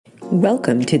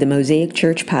Welcome to the Mosaic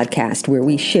Church podcast, where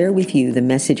we share with you the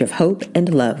message of hope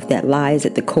and love that lies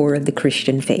at the core of the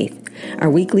Christian faith. Our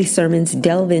weekly sermons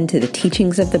delve into the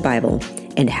teachings of the Bible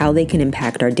and how they can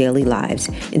impact our daily lives,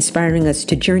 inspiring us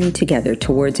to journey together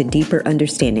towards a deeper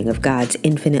understanding of God's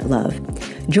infinite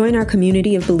love. Join our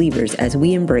community of believers as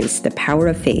we embrace the power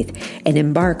of faith and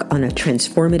embark on a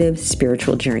transformative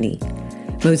spiritual journey.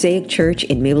 Mosaic Church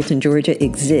in Mableton, Georgia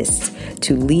exists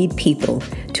to lead people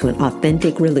to an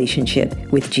authentic relationship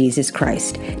with Jesus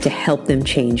Christ to help them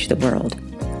change the world.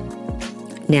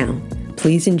 Now,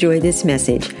 please enjoy this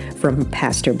message from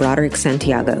Pastor Broderick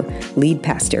Santiago, lead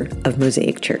pastor of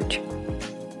Mosaic Church.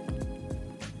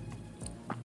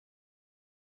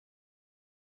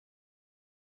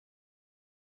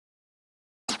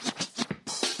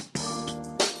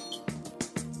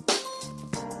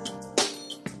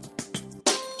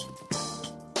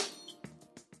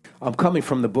 I'm coming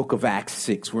from the book of Acts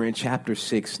 6. We're in chapter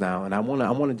 6 now, and I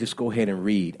want to just go ahead and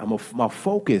read. My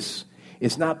focus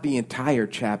is not the entire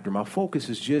chapter. My focus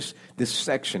is just this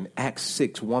section, Acts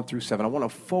 6, 1 through 7. I want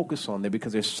to focus on there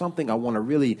because there's something I want to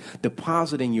really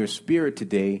deposit in your spirit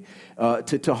today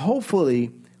to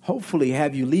hopefully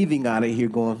have you leaving out of here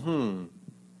going,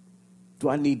 do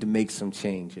I need to make some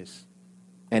changes?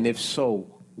 And if so,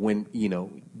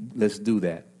 let's do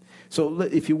that. So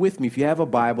if you're with me, if you have a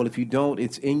Bible, if you don't,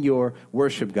 it's in your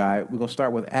worship guide. We're going to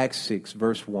start with Acts 6,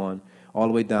 verse 1, all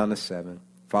the way down to 7.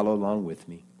 Follow along with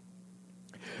me.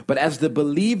 But as the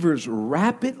believers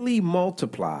rapidly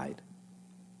multiplied,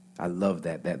 I love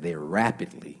that they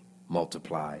rapidly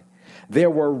multiplied, there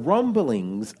were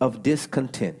rumblings of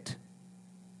discontent.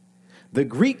 The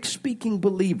Greek-speaking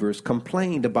believers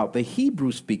complained about the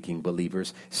Hebrew-speaking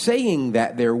believers, saying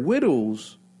that their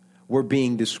widows were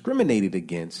being discriminated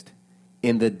against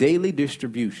in the daily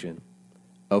distribution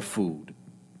of food.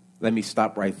 Let me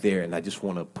stop right there, and I just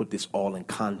want to put this all in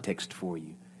context for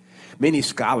you. Many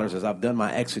scholars, as I've done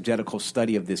my exegetical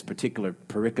study of this particular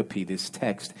pericope, this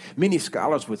text, many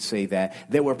scholars would say that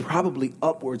there were probably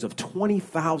upwards of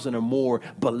 20,000 or more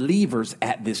believers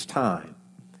at this time.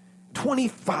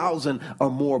 20,000 or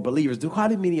more believers. How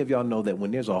many of y'all know that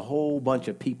when there's a whole bunch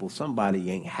of people, somebody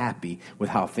ain't happy with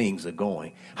how things are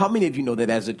going? How many of you know that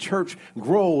as the church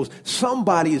grows,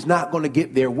 somebody is not going to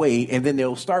get their way, and then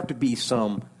there'll start to be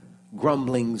some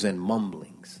grumblings and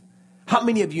mumblings? How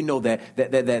many of you know that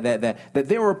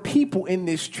there are people in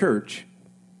this church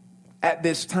at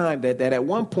this time that at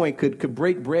one point could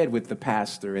break bread with the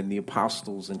pastor and the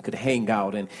apostles and could hang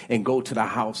out and go to the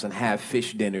house and have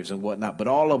fish dinners and whatnot. But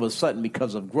all of a sudden,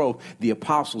 because of growth, the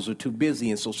apostles are too busy,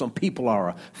 and so some people are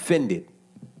offended.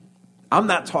 I'm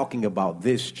not talking about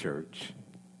this church,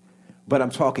 but I'm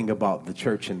talking about the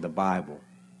church in the Bible.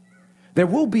 There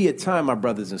will be a time, my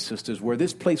brothers and sisters, where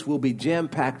this place will be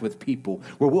jam-packed with people,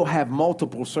 where we'll have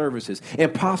multiple services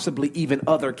and possibly even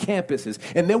other campuses.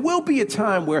 And there will be a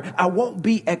time where I won't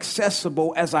be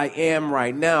accessible as I am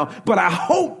right now, but I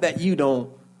hope that you don't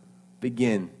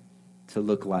begin to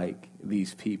look like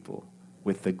these people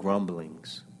with the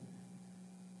grumblings.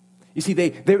 You see,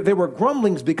 there were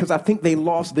grumblings because I think they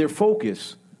lost their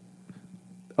focus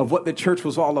of what the church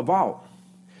was all about.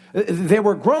 There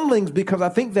were grumblings because I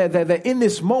think that in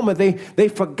this moment they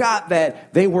forgot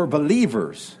that they were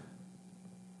believers.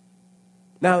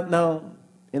 Now,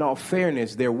 in all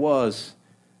fairness, there was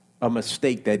a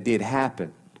mistake that did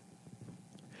happen.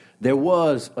 There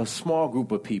was a small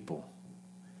group of people,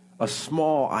 a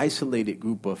small isolated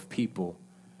group of people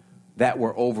that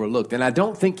were overlooked. And I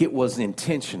don't think it was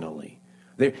intentionally.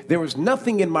 There was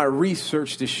nothing in my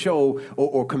research to show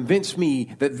or convince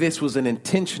me that this was an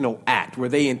intentional act where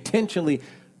they intentionally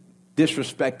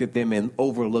disrespected them and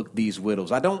overlooked these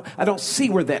widows. I don't see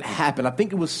where that happened. I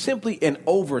think it was simply an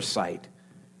oversight.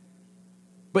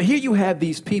 But here you have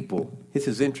these people. This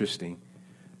is interesting.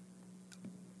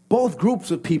 Both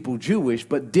groups of people, Jewish,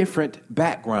 but different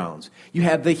backgrounds. You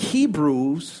have the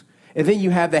Hebrews, and then you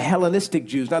have the Hellenistic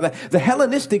Jews. Now, the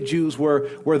Hellenistic Jews were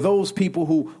those people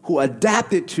who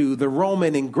adapted to the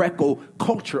Roman and Greco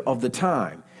culture of the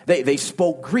time. They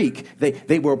spoke Greek.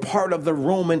 They were part of the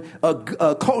Roman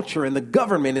culture and the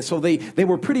government, and so they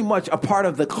were pretty much a part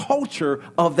of the culture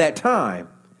of that time.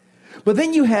 But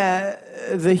then you had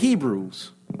the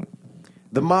Hebrews,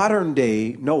 the modern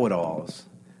day know-it-alls,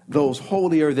 those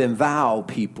holier than thou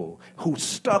people who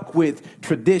stuck with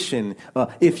tradition.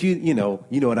 If you know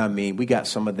what I mean. We got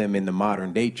some of them in the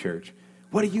modern day church.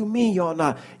 What do you mean y'all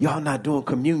not doing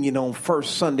communion on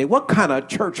first Sunday? What kind of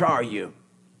church are you?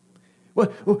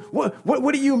 What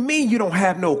do you mean you don't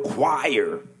have no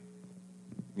choir?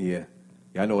 Yeah,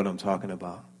 I know what I'm talking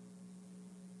about.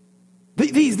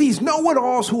 These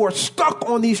know-it-alls who are stuck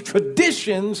on these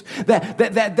traditions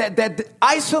that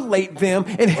isolate them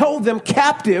and held them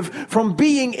captive from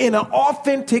being in an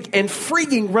authentic and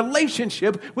freeing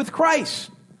relationship with Christ.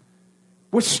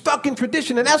 We're stuck in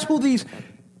tradition, and that's who these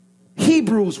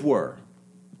Hebrews were.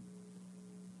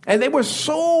 And they were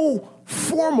so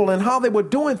formal in how they were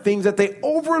doing things that they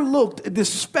overlooked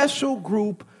this special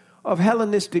group of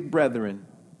Hellenistic brethren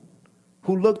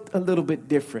who looked a little bit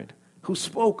different, who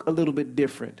spoke a little bit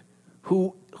different,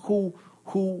 who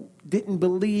didn't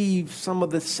believe some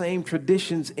of the same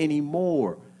traditions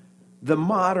anymore. The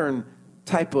modern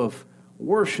type of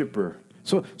worshiper.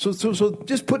 So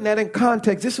just putting that in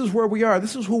context, this is where we are.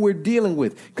 This is who we're dealing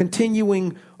with.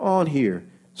 Continuing on here.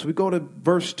 So we go to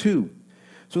verse 2.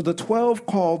 So the 12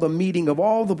 called a meeting of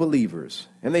all the believers,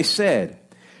 and they said,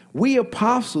 "We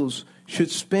apostles should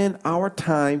spend our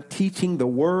time teaching the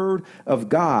word of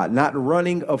God, not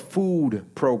running a food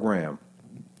program."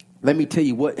 Let me tell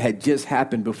you what had just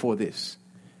happened before this.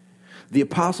 The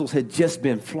apostles had just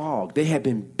been flogged. They had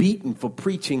been beaten for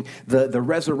preaching the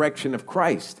resurrection of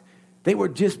Christ. They were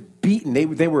just beaten.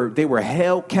 They were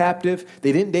held captive.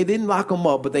 They didn't lock them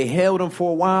up, but they held them for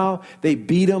a while. They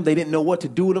beat them. They didn't know what to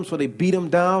do with them, so they beat them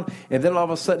down. And then all of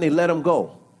a sudden they let them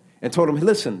go and told them,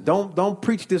 "Listen, don't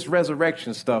preach this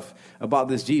resurrection stuff about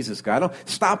this Jesus guy. Don't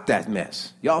stop that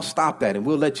mess. Y'all stop that, and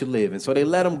we'll let you live." And so they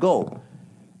let them go.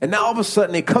 And now all of a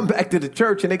sudden they come back to the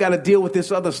church and they got to deal with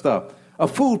this other stuff. A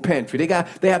food pantry.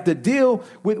 They have to deal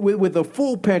with a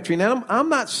food pantry. Now I'm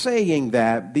not saying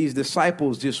that these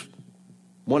disciples just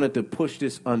wanted to push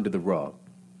this under the rug.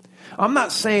 I'm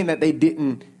not saying that they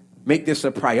didn't make this a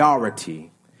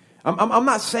priority. I'm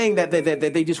not saying that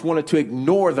they just wanted to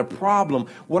ignore the problem.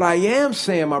 What I am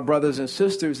saying, my brothers and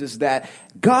sisters, is that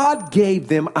God gave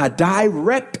them a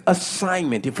direct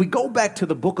assignment. If we go back to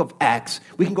the book of Acts,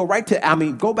 we can go back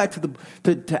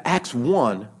to Acts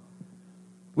 1.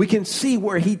 We can see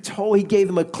where he gave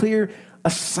them a clear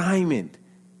assignment.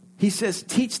 He says,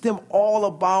 "Teach them all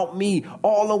about me,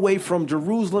 all the way from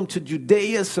Jerusalem to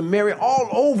Judea, Samaria, all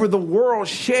over the world.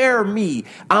 Share me.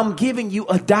 I'm giving you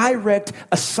a direct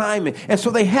assignment." And so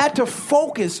they had to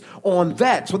focus on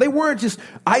that. So they weren't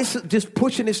just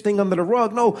pushing this thing under the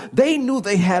rug. No, they knew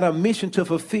they had a mission to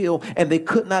fulfill, and they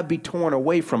could not be torn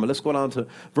away from it. Let's go down to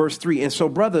verse 3. "And so,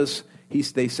 brothers,"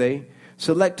 they say,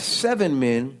 "select 7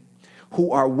 men who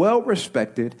are well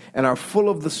respected and are full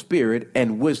of the Spirit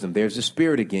and wisdom." There's the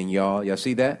Spirit again, y'all. Y'all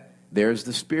see that? There's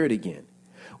the Spirit again.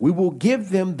 "We will give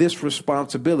them this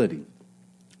responsibility.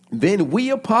 Then we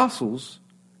apostles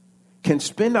can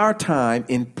spend our time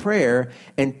in prayer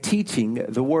and teaching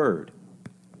the word."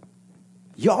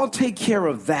 Y'all take care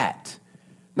of that.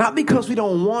 Not because we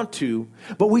don't want to,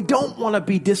 but we don't want to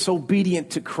be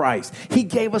disobedient to Christ. He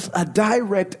gave us a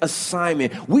direct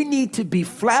assignment. We need to be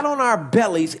flat on our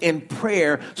bellies in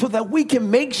prayer so that we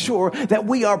can make sure that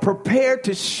we are prepared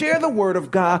to share the word of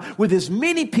God with as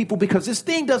many people, because this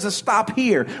thing doesn't stop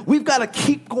here. We've got to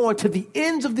keep going to the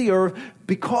ends of the earth,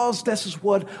 because this is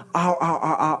what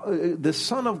the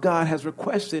Son of God has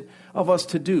requested of us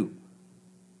to do.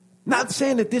 Not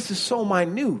saying that this is so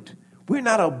minute. We're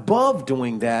not above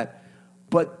doing that,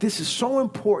 but this is so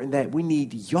important that we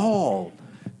need y'all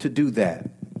to do that.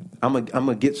 I'm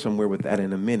gonna get somewhere with that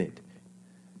in a minute.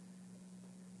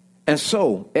 And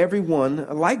so everyone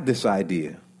liked this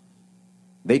idea.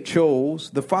 They chose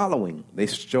the following. They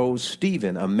chose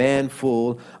Stephen, a man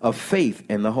full of faith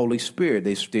and the Holy Spirit.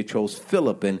 They chose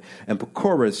Philip and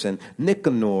Prochorus and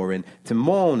Nicanor and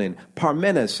Timon and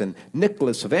Parmenas and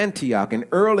Nicholas of Antioch, an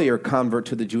earlier convert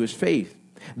to the Jewish faith.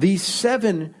 These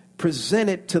 7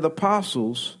 presented to the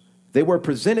apostles. They were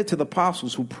presented to the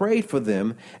apostles, who prayed for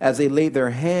them as they laid their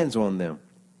hands on them.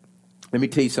 Let me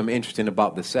tell you something interesting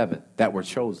about the 7 that were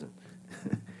chosen.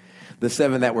 The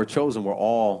 7 that were chosen were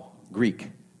all Greek,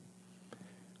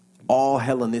 all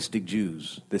Hellenistic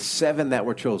Jews. The 7 that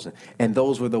were chosen, and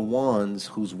those were the ones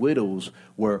whose widows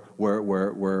were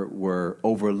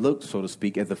overlooked, so to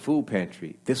speak, at the food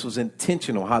pantry. This was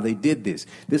intentional how they did this.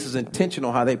 This is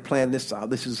intentional how they planned this out.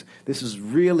 This is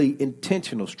really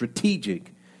intentional,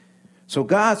 strategic. So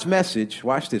God's message,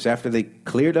 watch this, after they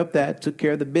cleared up that, took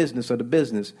care of the business.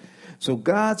 So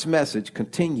God's message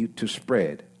continued to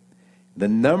spread. The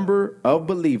number of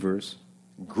believers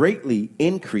greatly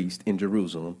increased in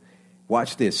Jerusalem.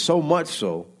 Watch this, so much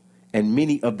so, and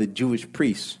many of the Jewish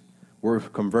priests were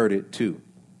converted too.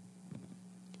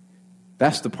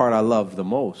 That's the part I love the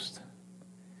most.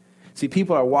 See,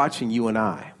 people are watching you and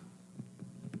I,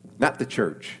 not the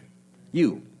church,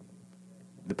 you.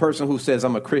 The person who says,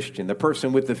 I'm a Christian, the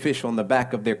person with the fish on the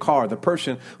back of their car, the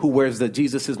person who wears the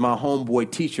Jesus is my homeboy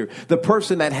t-shirt, the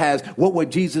person that has what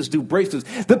would Jesus do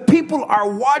bracelets. The people are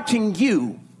watching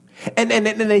you. And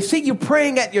they see you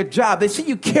praying at your job. They see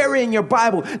you carrying your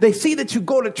Bible. They see that you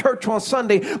go to church on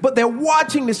Sunday, but they're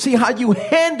watching to see how you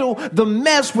handle the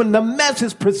mess when the mess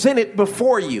is presented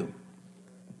before you.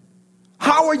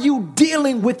 How are you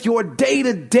dealing with your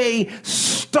day-to-day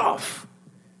stuff?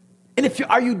 And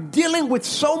are you dealing with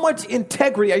so much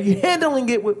integrity? Are you handling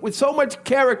it with so much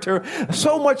character,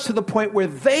 so much to the point where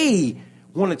they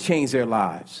want to change their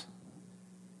lives?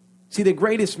 See, the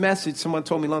greatest message, someone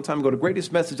told me a long time ago, the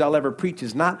greatest message I'll ever preach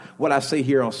is not what I say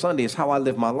here on Sunday, it's how I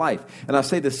live my life. And I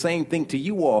say the same thing to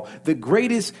you all. The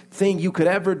greatest thing you could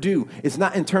ever do is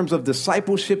not in terms of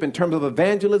discipleship, in terms of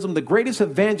evangelism. The greatest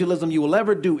evangelism you will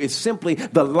ever do is simply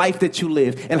the life that you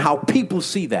live and how people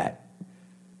see that.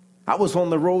 I was on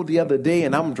the road the other day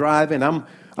and I'm driving.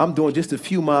 I'm doing just a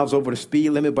few miles over the speed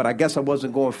limit, but I guess I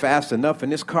wasn't going fast enough.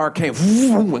 And this car came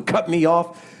and cut me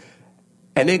off.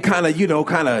 And then kind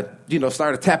of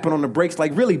started tapping on the brakes,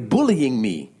 like really bullying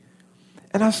me.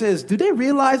 And I says, do they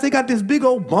realize they got this big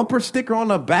old bumper sticker on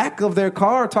the back of their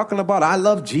car talking about I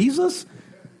love Jesus?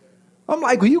 I'm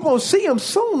like, well, you're going to see him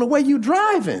soon the way you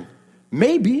driving.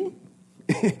 Maybe.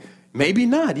 Maybe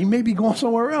not. You may be going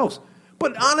somewhere else.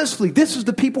 But honestly, this is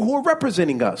the people who are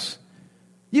representing us.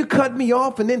 You cut me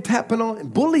off and then tapping on,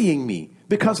 bullying me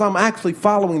because I'm actually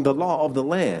following the law of the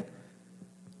land.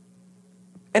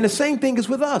 And the same thing is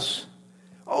with us.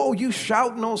 Oh, you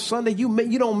shouting on Sunday.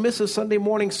 You don't miss a Sunday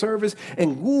morning service.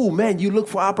 And, ooh, man, you look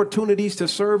for opportunities to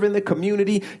serve in the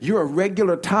community. You're a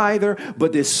regular tither.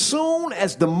 But as soon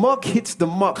as the muck hits the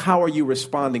muck, how are you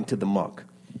responding to the muck?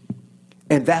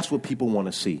 And that's what people want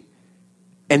to see.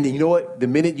 And you know what? The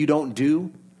minute you don't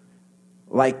do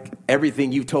like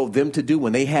everything you told them to do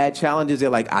when they had challenges, they're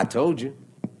like, I told you.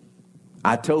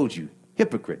 I told you.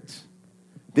 Hypocrites.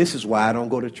 This is why I don't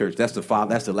go to church. That's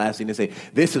the last thing they say.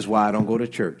 This is why I don't go to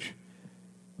church.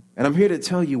 And I'm here to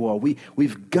tell you all,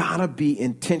 we've got to be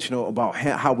intentional about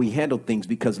how we handle things,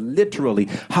 because literally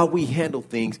how we handle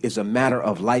things is a matter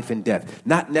of life and death.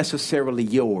 Not necessarily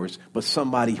yours, but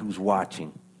somebody who's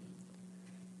watching.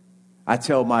 I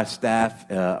tell my staff,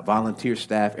 volunteer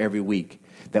staff every week,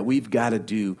 that we've got to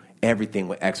do everything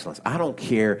with excellence. I don't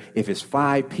care if it's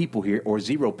 5 people here or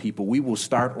 0 people. We will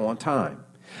start on time.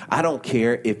 I don't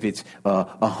care if it's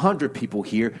 100 people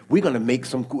here. We're going to make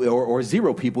some, or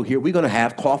 0 people here. We're going to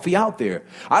have coffee out there.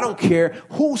 I don't care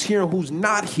who's here and who's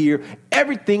not here.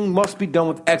 Everything must be done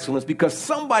with excellence, because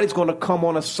somebody's going to come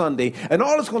on a Sunday and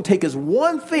all it's going to take is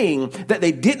one thing that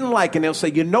they didn't like, and they'll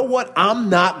say, you know what? I'm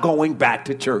not going back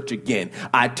to church again.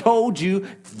 I told you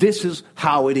this is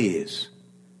how it is.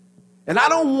 And I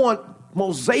don't want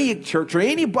Mosaic Church or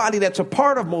anybody that's a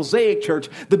part of Mosaic Church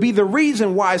to be the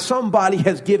reason why somebody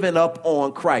has given up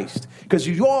on Christ. Because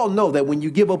you all know that when you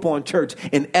give up on church,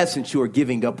 in essence, you are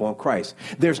giving up on Christ.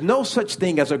 There's no such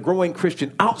thing as a growing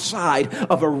Christian outside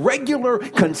of a regular,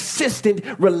 consistent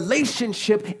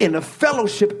relationship in a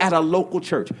fellowship at a local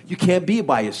church. You can't be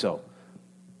by yourself.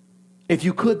 If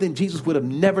you could, then Jesus would have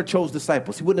never chose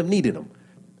disciples. He wouldn't have needed them.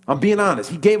 I'm being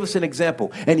honest. He gave us an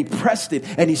example, and he pressed it,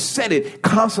 and he said it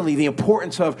constantly, the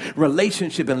importance of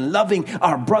relationship and loving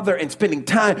our brother and spending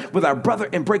time with our brother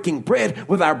and breaking bread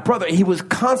with our brother. He was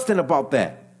constant about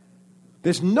that.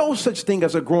 There's no such thing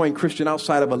as a growing Christian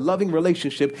outside of a loving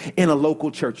relationship in a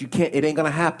local church. It ain't going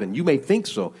to happen. You may think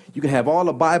so. You can have all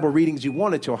the Bible readings you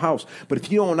want at your house, but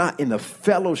if you're not in the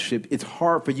fellowship, it's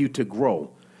hard for you to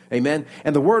grow. Amen.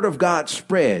 And the word of God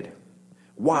spread.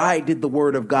 Why did the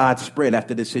word of God spread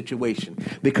after this situation?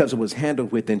 Because it was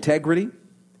handled with integrity.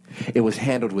 It was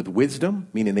handled with wisdom,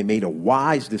 meaning they made a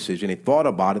wise decision. They thought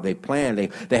about it. They planned.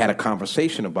 They had a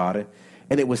conversation about it.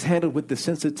 And it was handled with the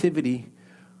sensitivity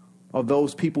of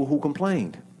those people who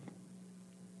complained.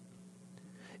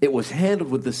 It was handled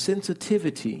with the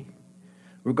sensitivity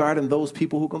regarding those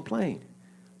people who complained.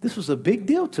 This was a big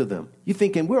deal to them. You're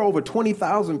thinking, we're over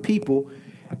 20,000 people.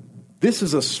 This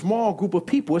is a small group of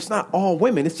people. It's not all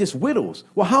women. It's just widows.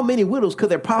 Well, how many widows could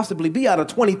there possibly be out of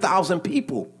 20,000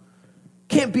 people?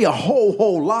 Can't be a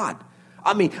whole lot.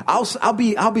 I mean, I'll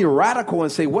be radical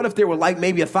and say, what if there were like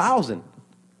maybe 1,000?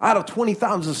 Out of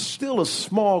 20,000 is still a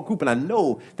small group. And I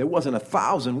know there wasn't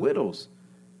 1,000 widows.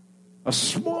 A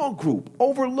small group,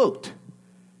 overlooked.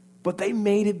 But they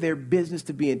made it their business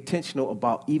to be intentional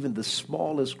about even the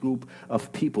smallest group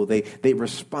of people. They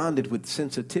responded with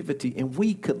sensitivity, and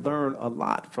we could learn a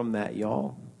lot from that,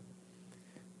 y'all.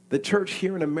 The church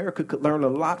here in America could learn a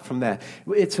lot from that.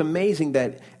 It's amazing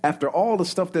that after all the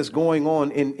stuff that's going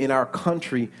on in our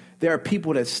country, there are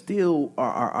people that still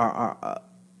are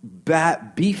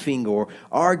beefing or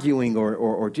arguing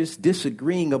or just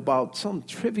disagreeing about some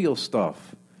trivial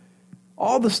stuff.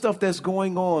 All the stuff that's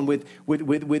going on with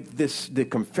the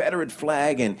Confederate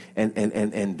flag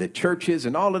and the churches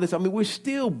and all of this. I mean, we're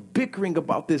still bickering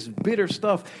about this bitter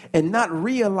stuff and not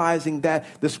realizing that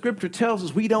the scripture tells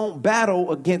us we don't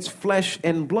battle against flesh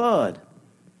and blood.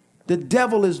 The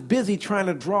devil is busy trying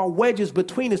to draw wedges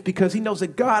between us because he knows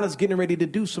that God is getting ready to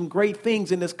do some great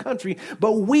things in this country.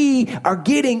 But we are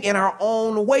getting in our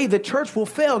own way. The church will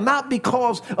fail, not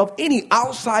because of any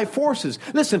outside forces.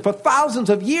 Listen, for thousands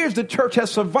of years, the church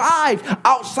has survived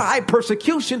outside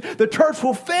persecution. The church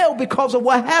will fail because of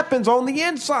what happens on the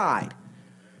inside.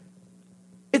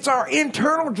 It's our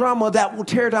internal drama that will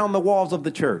tear down the walls of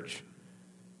the church.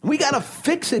 We got to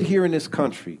fix it here in this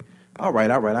country. All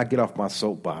right, I get off my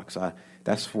soapbox.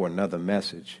 That's for another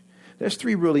message. There's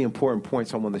 3 really important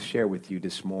points I want to share with you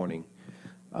this morning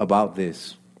about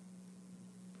this.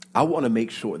 I want to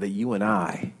make sure that you and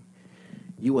I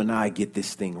get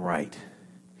this thing right.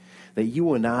 That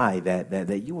you and I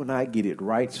get it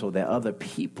right so that other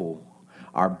people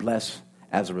are blessed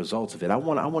as a result of it. I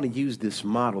want to use this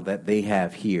model that they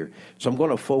have here. So I'm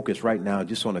going to focus right now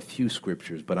just on a few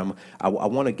scriptures, but I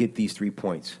want to get these 3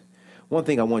 points. One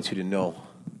thing I want you to know,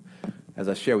 as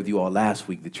I shared with you all last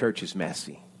week, the church is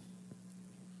messy.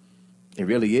 It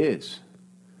really is.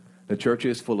 The church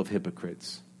is full of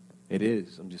hypocrites. It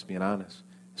is. I'm just being honest.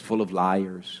 It's full of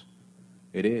liars.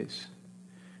 It is.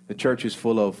 The church is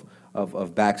full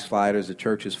of backsliders. The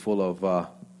church is full of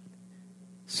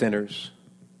sinners.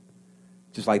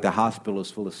 Just like the hospital is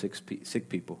full of sick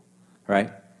people, right?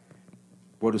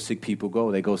 Where do sick people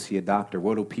go? They go see a doctor.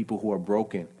 Where do people who are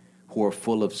broken, who are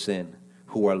full of sin,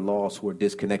 who are lost, who are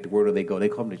disconnected, where do they go? They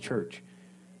come to church.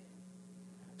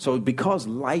 So because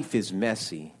life is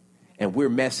messy and we're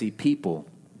messy people,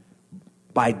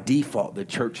 by default, the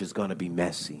church is going to be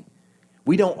messy.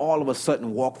 We don't all of a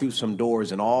sudden walk through some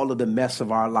doors and all of the mess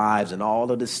of our lives and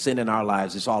all of the sin in our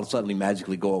lives just all suddenly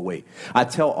magically go away. I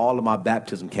tell all of my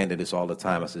baptism candidates all the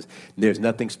time, I says, there's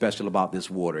nothing special about this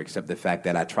water except the fact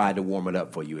that I tried to warm it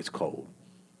up for you. It's cold.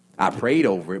 I prayed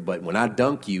over it, but when I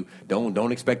dunk you,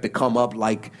 don't expect to come up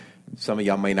like, some of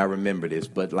y'all may not remember this,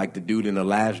 but like the dude in The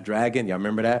Last Dragon. Y'all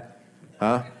remember that?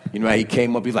 Huh? You know how he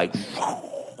came up, he's like,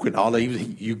 and all of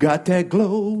you got that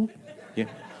glow? Yeah.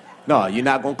 No, you're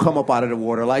not going to come up out of the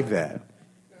water like that.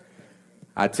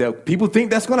 I tell people think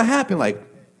that's going to happen. Like,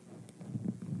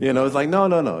 it's like,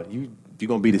 no. You're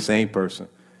going to be the same person.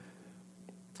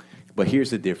 But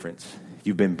here's the difference.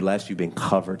 You've been blessed. You've been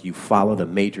covered. You followed a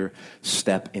major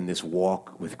step in this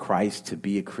walk with Christ to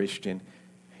be a Christian.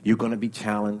 You're going to be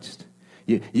challenged.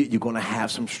 You're going to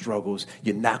have some struggles.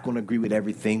 You're not going to agree with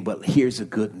everything. But here's the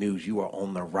good news. You are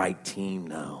on the right team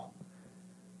now.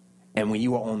 And when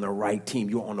you are on the right team,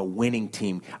 you're on a winning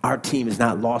team. Our team has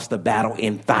not lost a battle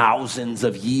in thousands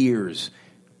of years.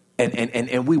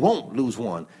 And we won't lose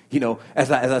one. As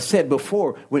I said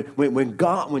before,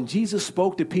 when Jesus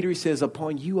spoke to Peter, he says,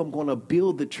 upon you, I'm going to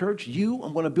build the church.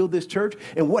 I'm going to build this church.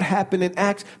 And what happened in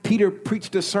Acts? Peter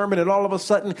preached a sermon, and all of a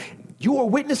sudden, you are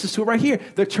witnesses to it right here.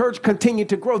 The church continued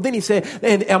to grow. Then he said,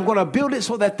 and I'm going to build it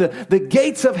so that the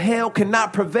gates of hell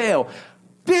cannot prevail.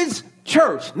 This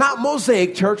church, not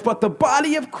Mosaic Church, but the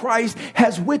body of Christ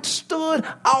has withstood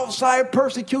outside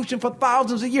persecution for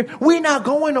thousands of years. We're not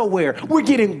going nowhere. We're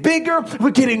getting bigger.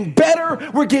 We're getting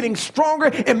better. We're getting stronger.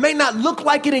 It may not look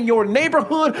like it in your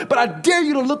neighborhood, but I dare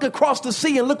you to look across the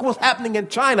sea and look what's happening in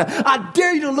China. I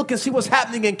dare you to look and see what's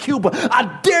happening in Cuba.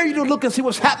 I dare you to look and see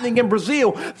what's happening in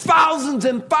Brazil. Thousands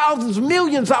and thousands,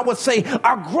 millions, I would say,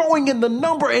 are growing in the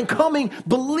number and coming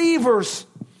believers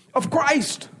of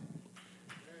Christ.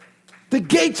 The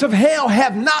gates of hell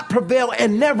have not prevailed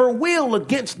and never will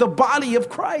against the body of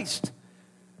Christ.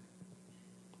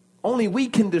 Only we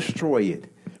can destroy it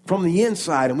from the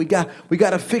inside, and we got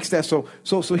to fix that. So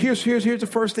here's the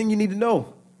first thing you need to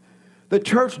know. The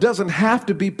church doesn't have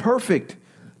to be perfect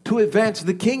to advance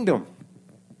the kingdom.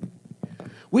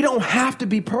 We don't have to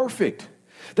be perfect.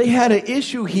 They had an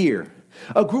issue here.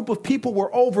 A group of people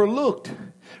were overlooked.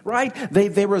 Right?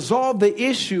 They resolved the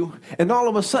issue, and all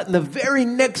of a sudden, the very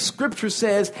next scripture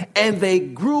says, and they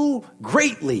grew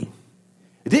greatly.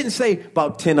 It didn't say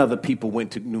about 10 other people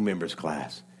went to new members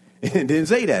class. It didn't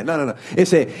say that. No. It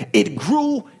said it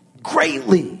grew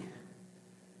greatly.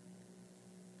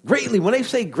 Greatly. When they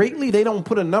say greatly, they don't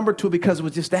put a number to it because it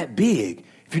was just that big.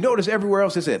 If you notice everywhere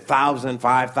else, it said 1,000,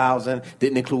 5,000,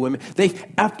 didn't include women.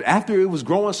 After it was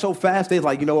growing so fast, they was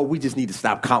like, you know what, we just need to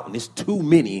stop counting. It's too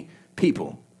many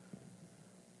people.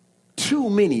 Too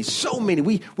many, so many.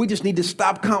 We just need to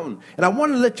stop counting. And I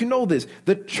want to let you know this.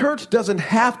 The church doesn't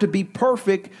have to be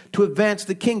perfect to advance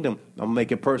the kingdom. I'm going to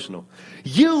make it personal.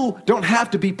 You don't have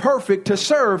to be perfect to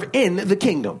serve in the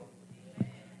kingdom.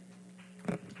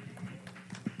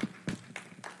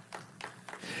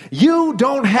 You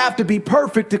don't have to be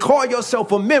perfect to call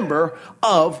yourself a member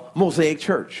of Mosaic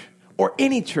Church or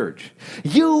any church.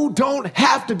 You don't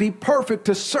have to be perfect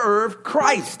to serve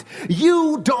Christ.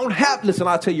 You don't have, listen,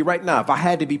 I'll tell you right now, if I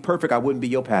had to be perfect, I wouldn't be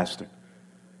your pastor.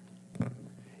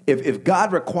 If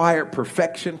God required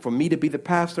perfection for me to be the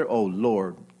pastor, oh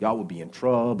Lord, y'all would be in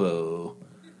trouble.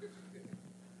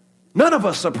 None of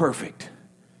us are perfect.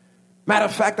 Matter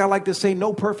of fact, I like to say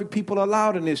no perfect people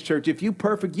allowed in this church. If you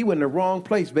perfect, you in the wrong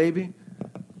place, baby.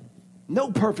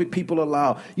 No perfect people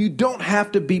allowed. You don't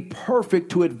have to be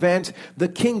perfect to advance the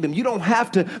kingdom. You don't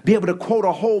have to be able to quote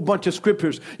a whole bunch of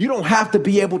scriptures. You don't have to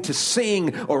be able to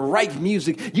sing or write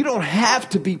music. You don't have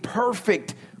to be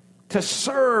perfect to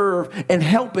serve and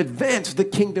help advance the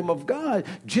kingdom of God.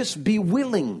 Just be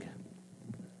willing.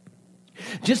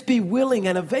 Just be willing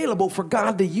and available for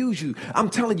God to use you.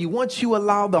 I'm telling you, once you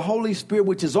allow the Holy Spirit,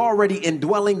 which is already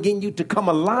indwelling in you, to come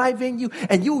alive in you,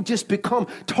 and you just become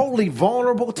totally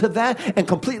vulnerable to that and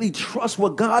completely trust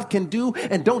what God can do,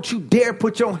 and don't you dare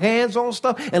put your hands on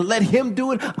stuff and let him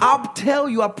do it, I'll tell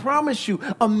you, I promise you,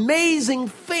 amazing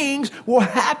things will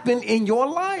happen in your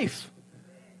life.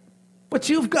 But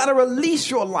you've got to release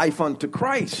your life unto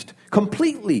Christ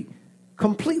completely.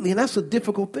 And that's a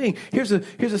difficult thing. Here's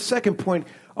a second point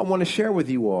I want to share with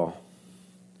you all.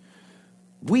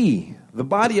 We, the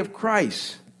body of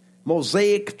Christ,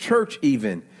 Mosaic Church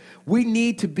even, we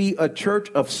need to be a church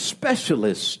of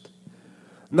specialists,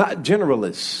 not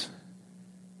generalists.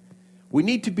 We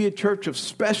need to be a church of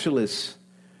specialists,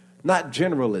 not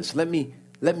generalists.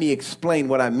 Let me explain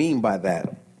what I mean by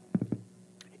that.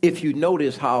 If you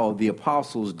notice how the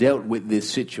apostles dealt with this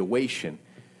situation,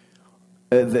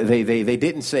 they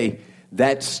didn't say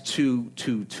that's too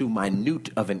minute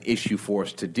of an issue for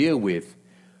us to deal with.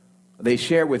 They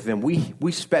share with them,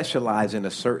 we specialize in a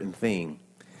certain thing,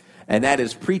 and that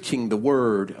is preaching the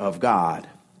word of God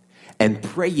and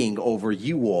praying over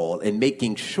you all and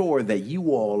making sure that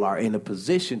you all are in a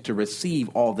position to receive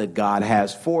all that God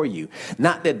has for you.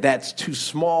 Not that that's too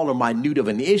small or minute of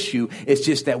an issue. It's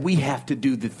just that we have to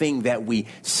do the thing that we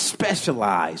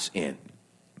specialize in.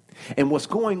 And what's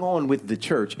going on with the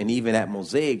church, and even at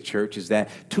Mosaic Church, is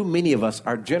that too many of us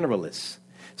are generalists.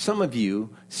 Some of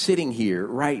you sitting here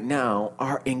right now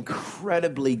are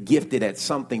incredibly gifted at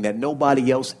something that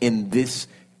nobody else in this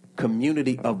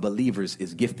community of believers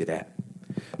is gifted at.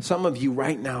 Some of you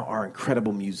right now are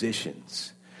incredible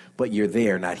musicians, but you're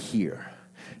there, not here.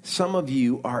 Some of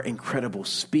you are incredible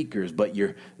speakers, but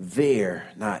you're there,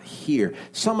 not here.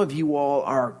 Some of you all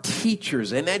are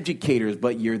teachers and educators,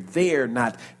 but you're there,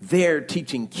 not there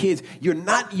teaching kids. You're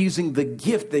not using the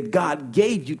gift that God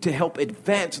gave you to help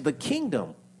advance the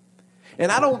kingdom.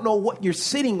 And I don't know what you're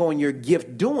sitting on your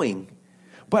gift doing,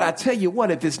 but I tell you what,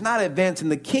 if it's not advancing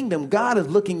the kingdom, God is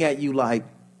looking at you like,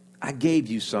 I gave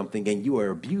you something and you are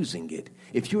abusing it.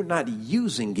 If you're not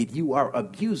using it, you are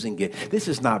abusing it. This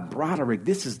is not Broderick.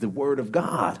 This is the word of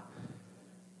God.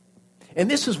 And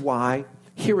this is why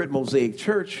here at Mosaic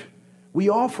Church, we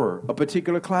offer a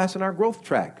particular class in our growth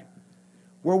track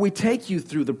where we take you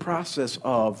through the process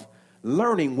of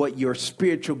learning what your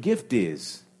spiritual gift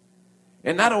is.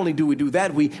 And not only do we do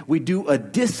that, we do a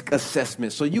DISC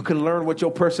assessment so you can learn what your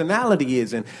personality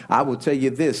is. And I will tell you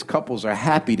this, couples are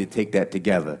happy to take that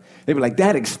together. They be like,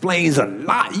 that explains a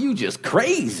lot. You just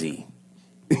crazy.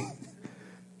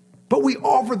 But we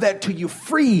offer that to you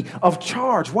free of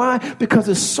charge. Why? Because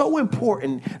it's so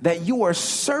important that you are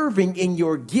serving in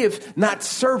your gift, not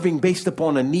serving based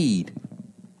upon a need.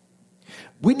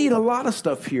 We need a lot of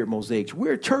stuff here at Mosaic.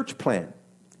 We're a church plant.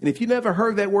 And if you never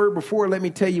heard that word before, let me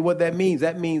tell you what that means.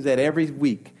 That means that every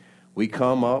week we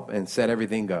come up and set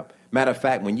everything up. Matter of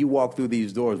fact, when you walk through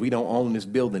these doors, we don't own this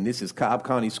building. This is Cobb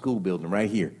County School building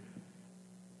right here.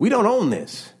 We don't own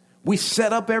this. We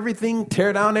set up everything,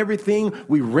 tear down everything.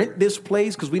 We rent this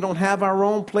place because we don't have our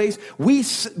own place.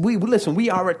 Listen, we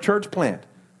are a church plant,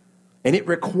 and it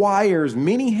requires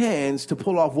many hands to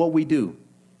pull off what we do.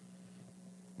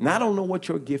 And I don't know what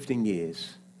your gifting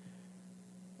is,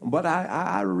 but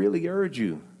I really urge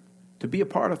you to be a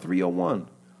part of 301.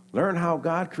 Learn how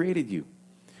God created you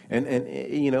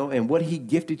and what he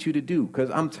gifted you to do. Because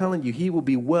I'm telling you, he will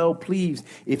be well pleased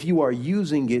if you are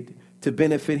using it to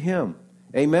benefit him.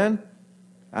 Amen?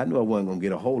 I knew I wasn't going to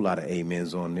get a whole lot of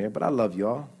amens on there, but I love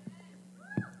y'all.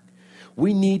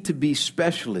 We need to be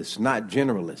specialists, not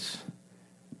generalists.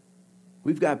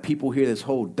 We've got people here that's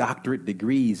hold doctorate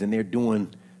degrees and they're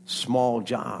doing small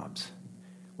jobs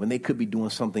when they could be doing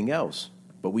something else.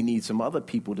 But we need some other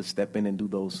people to step in and do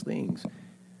those things.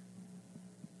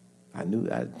 I knew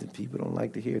that people don't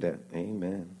like to hear that.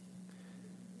 Amen.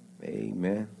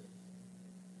 Amen.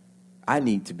 I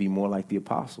need to be more like the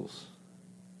apostles.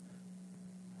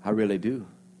 I really do.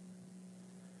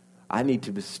 I need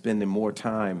to be spending more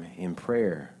time in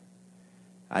prayer.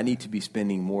 I need to be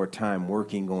spending more time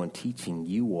working on teaching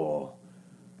you all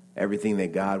everything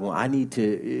that God wants. I need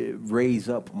to raise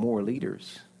up more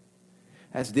leaders.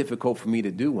 That's difficult for me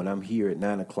to do when I'm here at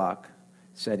 9 o'clock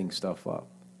setting stuff up.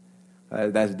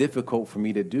 That's difficult for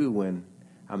me to do when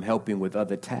I'm helping with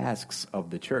other tasks of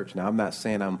the church. Now, I'm not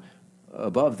saying I'm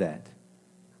above that.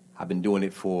 I've been doing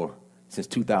it since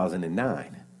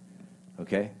 2009,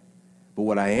 okay? But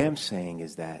what I am saying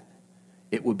is that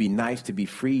it would be nice to be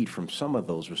freed from some of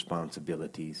those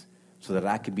responsibilities so that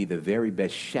I could be the very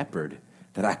best shepherd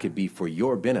that I could be for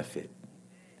your benefit.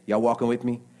 Y'all walking with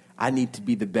me? I need to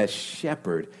be the best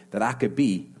shepherd that I could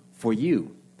be for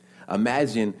you.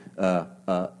 Imagine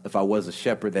if I was a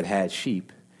shepherd that had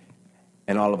sheep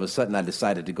and all of a sudden I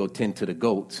decided to go tend to the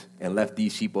goats and left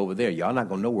these sheep over there. Y'all not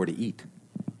going to know where to eat.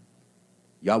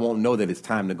 Y'all won't know that it's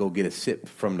time to go get a sip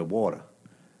from the water.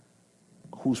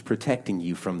 Who's protecting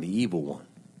you from the evil one?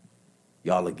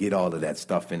 Y'all will get all of that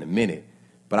stuff in a minute.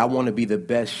 But I want to be the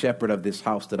best shepherd of this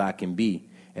house that I can be.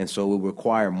 And so it will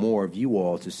require more of you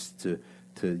all to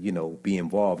be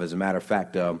involved. As a matter of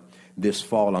fact, this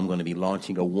fall I'm going to be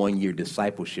launching a 1-year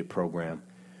discipleship program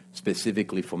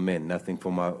specifically for men.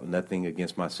 Nothing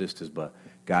against my sisters, but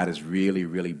God has really,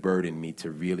 really burdened me to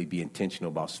really be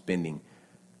intentional about spending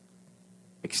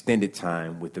extended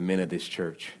time with the men of this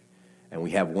church. And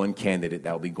we have one candidate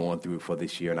that will be going through for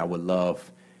this year. And I would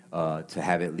love to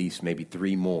have at least maybe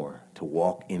 3 more to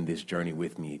walk in this journey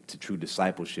with me to true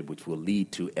discipleship, which will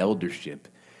lead to eldership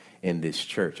in this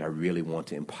church. I really want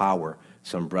to empower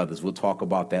some brothers. We'll talk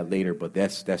about that later, but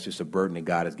that's just a burden that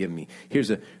God has given me. Here's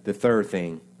the third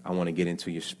thing I want to get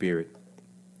into your spirit.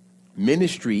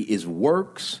 Ministry is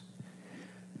works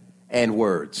and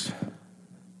words.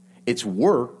 It's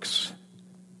works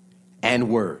and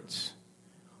words.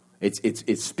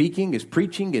 It's speaking, it's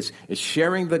preaching, it's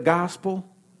sharing the gospel,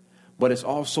 but it's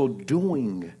also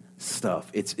doing stuff.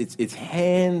 It's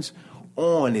hands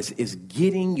on. It's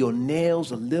getting your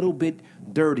nails a little bit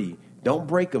dirty. Don't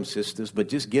break them, sisters, but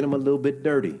just get them a little bit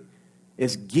dirty.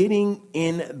 It's getting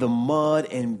in the mud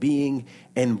and being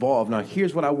involved. Now,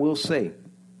 here's what I will say.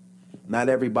 Not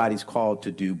everybody's called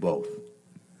to do both.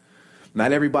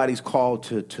 Not everybody's called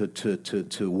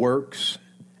to works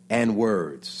and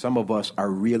words. Some of us are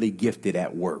really gifted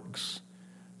at works.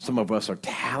 Some of us are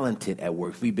talented at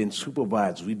works. We've been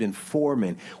supervisors. We've been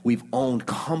foremen. We've owned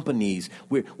companies.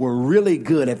 We're really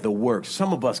good at the work.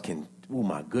 Some of us can, oh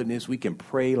my goodness, we can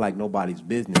pray like nobody's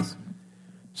business.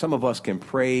 Some of us can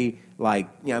pray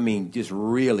just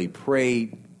really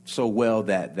pray so well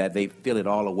that they feel it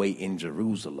all the way in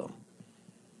Jerusalem.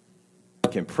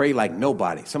 Can pray like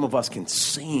nobody. Some of us can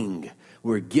sing.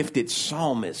 We're gifted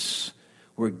psalmists.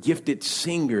 We're gifted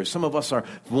singers. Some of us are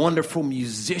wonderful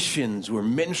musicians. We're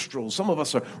minstrels. Some of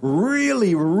us are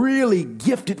really, really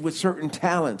gifted with certain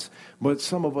talents, but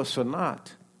some of us are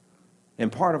not.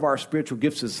 And part of our spiritual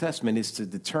gifts assessment is to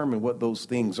determine what those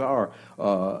things are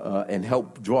and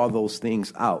help draw those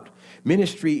things out.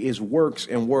 Ministry is works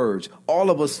and words.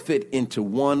 All of us fit into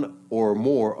one or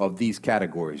more of these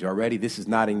categories. Y'all ready? This is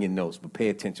not in your notes, but pay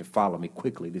attention. Follow me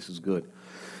quickly. This is good.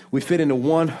 We fit into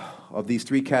one of these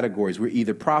 3 categories. We're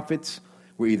either prophets,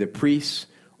 we're either priests,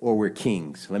 or we're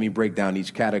kings. Let me break down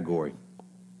each category.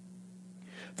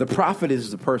 The prophet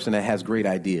is the person that has great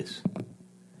ideas.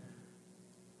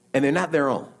 And they're not their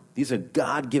own. These are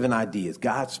God-given ideas.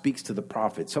 God speaks to the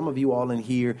prophet. Some of you all in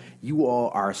here, you all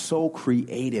are so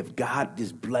creative. God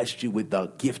just blessed you with the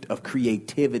gift of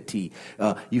creativity.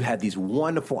 You have these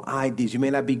wonderful ideas. You may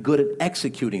not be good at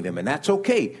executing them, and that's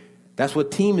okay. That's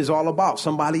what team is all about.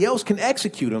 Somebody else can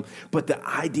execute them, but the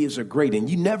ideas are great. And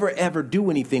you never, ever do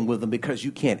anything with them because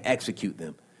you can't execute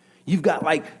them. You've got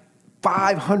like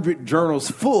 500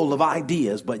 journals full of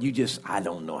ideas, but I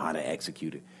don't know how to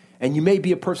execute it. And you may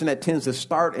be a person that tends to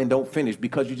start and don't finish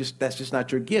because that's just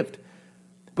not your gift.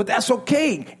 But that's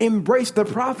okay. Embrace the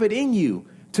prophet in you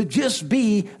to just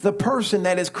be the person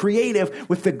that is creative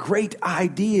with the great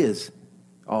ideas.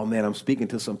 Oh, man, I'm speaking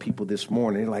to some people this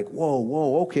morning. They're like,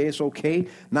 whoa, okay, it's okay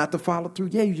not to follow through.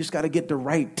 Yeah, you just got to get the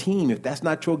right team. If that's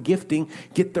not your gifting,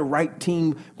 get the right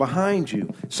team behind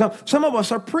you. Some of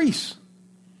us are priests.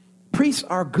 Priests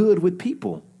are good with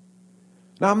people.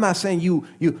 Now, I'm not saying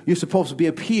you're supposed to be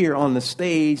up here on the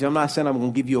stage. I'm not saying I'm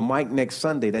going to give you a mic next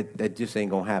Sunday. That just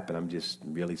ain't going to happen. I'm just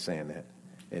really saying that.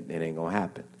 It ain't going to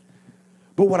happen.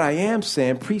 But what I am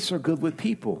saying, priests are good with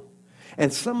people.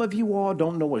 And some of you all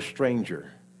don't know a stranger.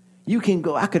 You can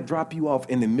go, I could drop you off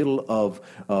in the middle of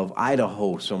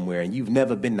Idaho somewhere, and you've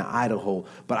never been to Idaho,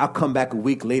 but I'll come back a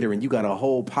week later, and you got a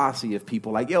whole posse of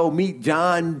people like, yo, meet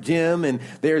John, Jim, and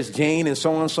there's Jane, and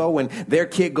so, and their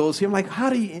kid goes here. I'm like,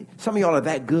 some of y'all are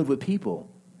that good with people.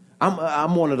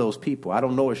 I'm one of those people. I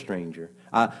don't know a stranger.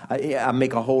 I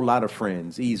make a whole lot of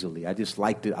friends easily. I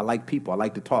like people. I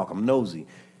like to talk. I'm nosy.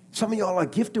 Some of y'all are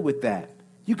gifted with that.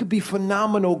 You could be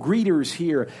phenomenal greeters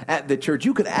here at the church.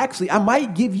 You could I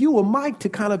might give you a mic to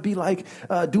kind of be like,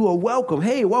 do a welcome.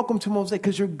 Hey, welcome to Mosaic,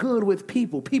 because you're good with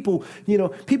people. People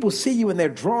see you and they're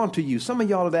drawn to you. Some of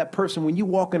y'all are that person, when you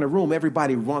walk in a room,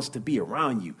 everybody wants to be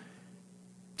around you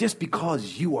just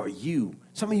because you are you.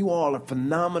 Some of you all are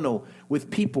phenomenal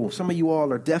with people. Some of you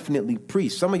all are definitely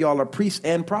priests. Some of y'all are priests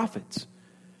and prophets.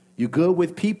 You're good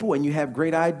with people and you have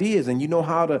great ideas and you know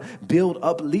how to build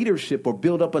up leadership or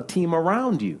build up a team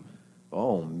around you.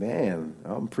 Oh, man,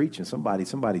 I'm preaching. Somebody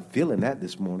feeling that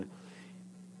this morning.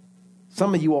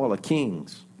 Some of you all are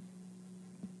kings.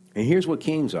 And here's what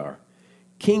kings are.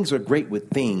 Kings are great with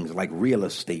things like real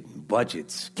estate and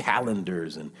budgets,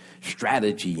 calendars and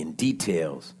strategy and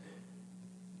details.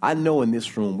 I know in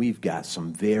this room we've got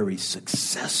some very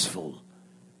successful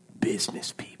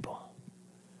business people.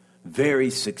 Very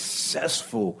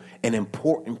successful and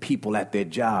important people at their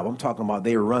job. I'm talking about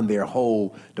they run their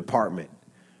whole department.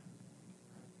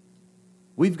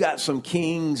 We've got some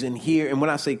kings in here, and when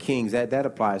I say kings, that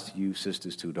applies to you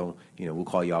sisters too. We'll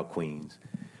call y'all queens.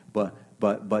 But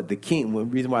the king, the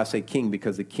reason why I say king,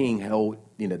 because the king held,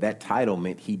 that title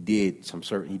meant he did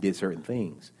certain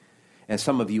things. And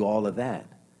some of you all of that.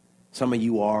 Some of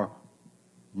you are,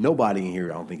 nobody in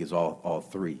here I don't think is all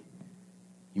three.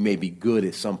 You may be good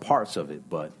at some parts of it,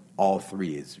 but all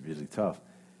three is really tough.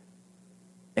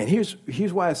 And here's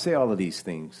why I say all of these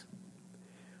things.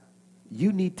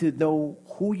 You need to know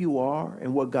who you are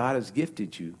and what God has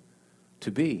gifted you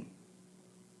to be.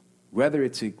 Whether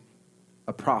it's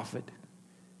a prophet,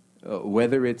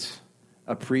 whether it's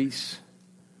a priest,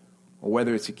 or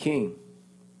whether it's a king.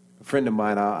 A friend of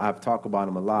mine, I've talked about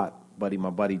him a lot, my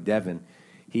buddy Devin,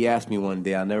 he asked me one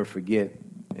day, I'll never forget,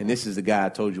 and this is the guy I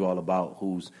told you all about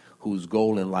whose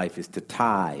goal in life is to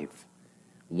tithe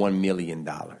 $1 million.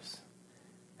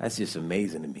 That's just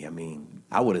amazing to me. I mean,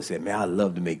 I would have said, man, I'd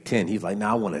love to make 10. He's like, no,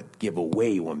 I want to give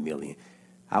away 1 million.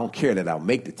 I don't care that I'll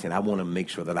make the 10. I want to make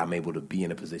sure that I'm able to be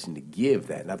in a position to give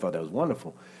that. And I thought that was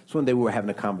wonderful. So one day we were having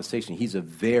a conversation. He's a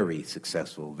very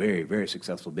successful, very, very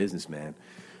successful businessman.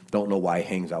 Don't know why he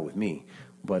hangs out with me.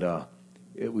 But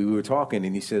we were talking,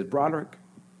 and he says, Broderick,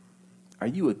 are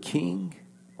you a king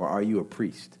or are you a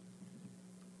priest?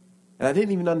 And I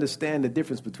didn't even understand the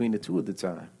difference between the two at the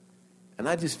time. And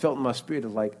I just felt in my spirit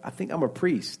of like, I think I'm a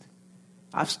priest.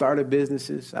 I've started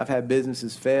businesses. I've had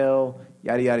businesses fail,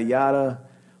 yada, yada, yada.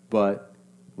 But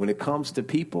when it comes to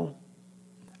people,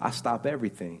 I stop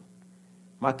everything.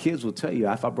 My kids will tell you,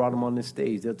 if I brought them on this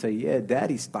stage, they'll tell you, yeah,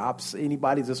 daddy stops.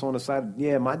 Anybody that's on the side,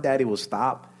 yeah, my daddy will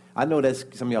stop. I know that's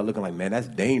some of y'all looking like, man, that's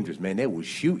dangerous, man. They will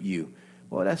shoot you.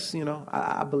 Well, that's,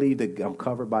 I believe that I'm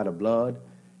covered by the blood.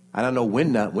 And I know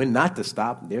when not to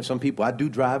stop. There's some people I do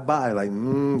drive by like,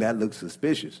 that looks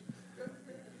suspicious.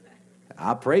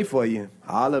 I pray for you.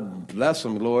 I'll bless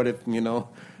them, Lord, if.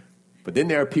 But then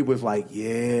there are people who's like,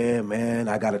 yeah, man,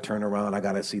 I got to turn around. I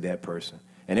got to see that person.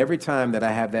 And every time that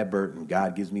I have that burden,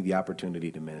 God gives me the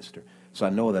opportunity to minister. So I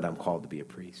know that I'm called to be a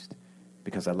priest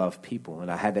because I love people.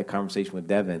 And I had that conversation with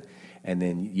Devin. And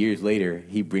then years later,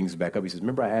 he brings it back up. He says,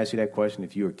 remember I asked you that question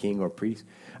if you were king or priest?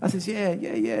 I says, yeah.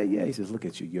 He says, look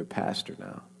at you. You're a pastor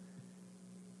now.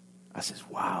 I says,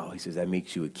 wow. He says, that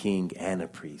makes you a king and a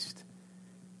priest.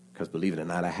 Because believe it or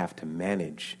not, I have to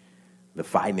manage the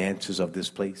finances of this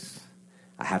place.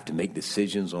 I have to make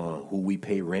decisions on who we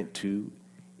pay rent to.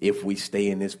 If we stay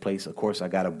in this place, of course, I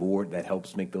got a board that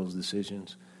helps make those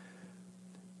decisions.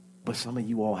 But some of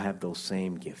you all have those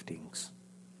same giftings.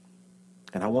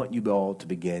 And I want you all to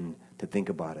begin to think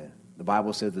about it. The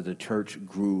Bible says that the church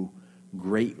grew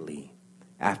greatly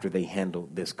after they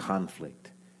handled this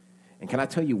conflict. And can I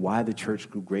tell you why the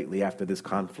church grew greatly after this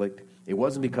conflict? It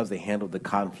wasn't because they handled the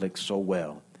conflict so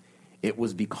well. It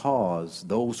was because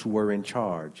those who were in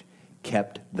charge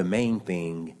kept the main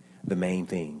thing the main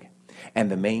thing.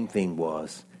 And the main thing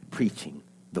was preaching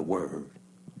the word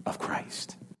of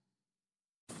Christ.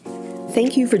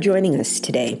 Thank you for joining us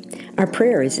today. Our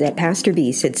prayer is that Pastor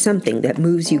B said something that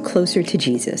moves you closer to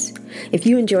Jesus. If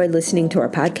you enjoyed listening to our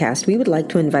podcast, we would like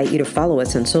to invite you to follow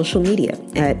us on social media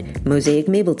at Mosaic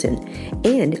Mableton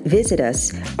and visit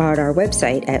us at our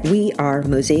website at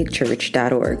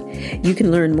wearemosaicchurch.org. You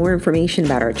can learn more information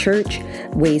about our church,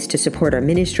 ways to support our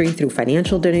ministry through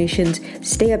financial donations,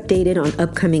 stay updated on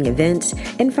upcoming events,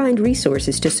 and find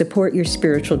resources to support your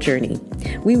spiritual journey.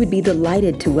 We would be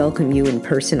delighted to welcome you in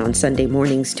person on Sunday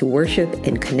mornings to worship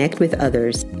and connect with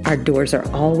others. Our doors are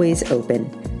always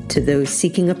open to those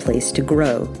seeking a place to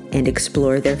grow and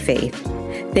explore their faith.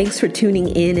 Thanks for tuning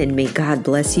in, and may God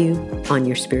bless you on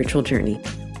your spiritual journey.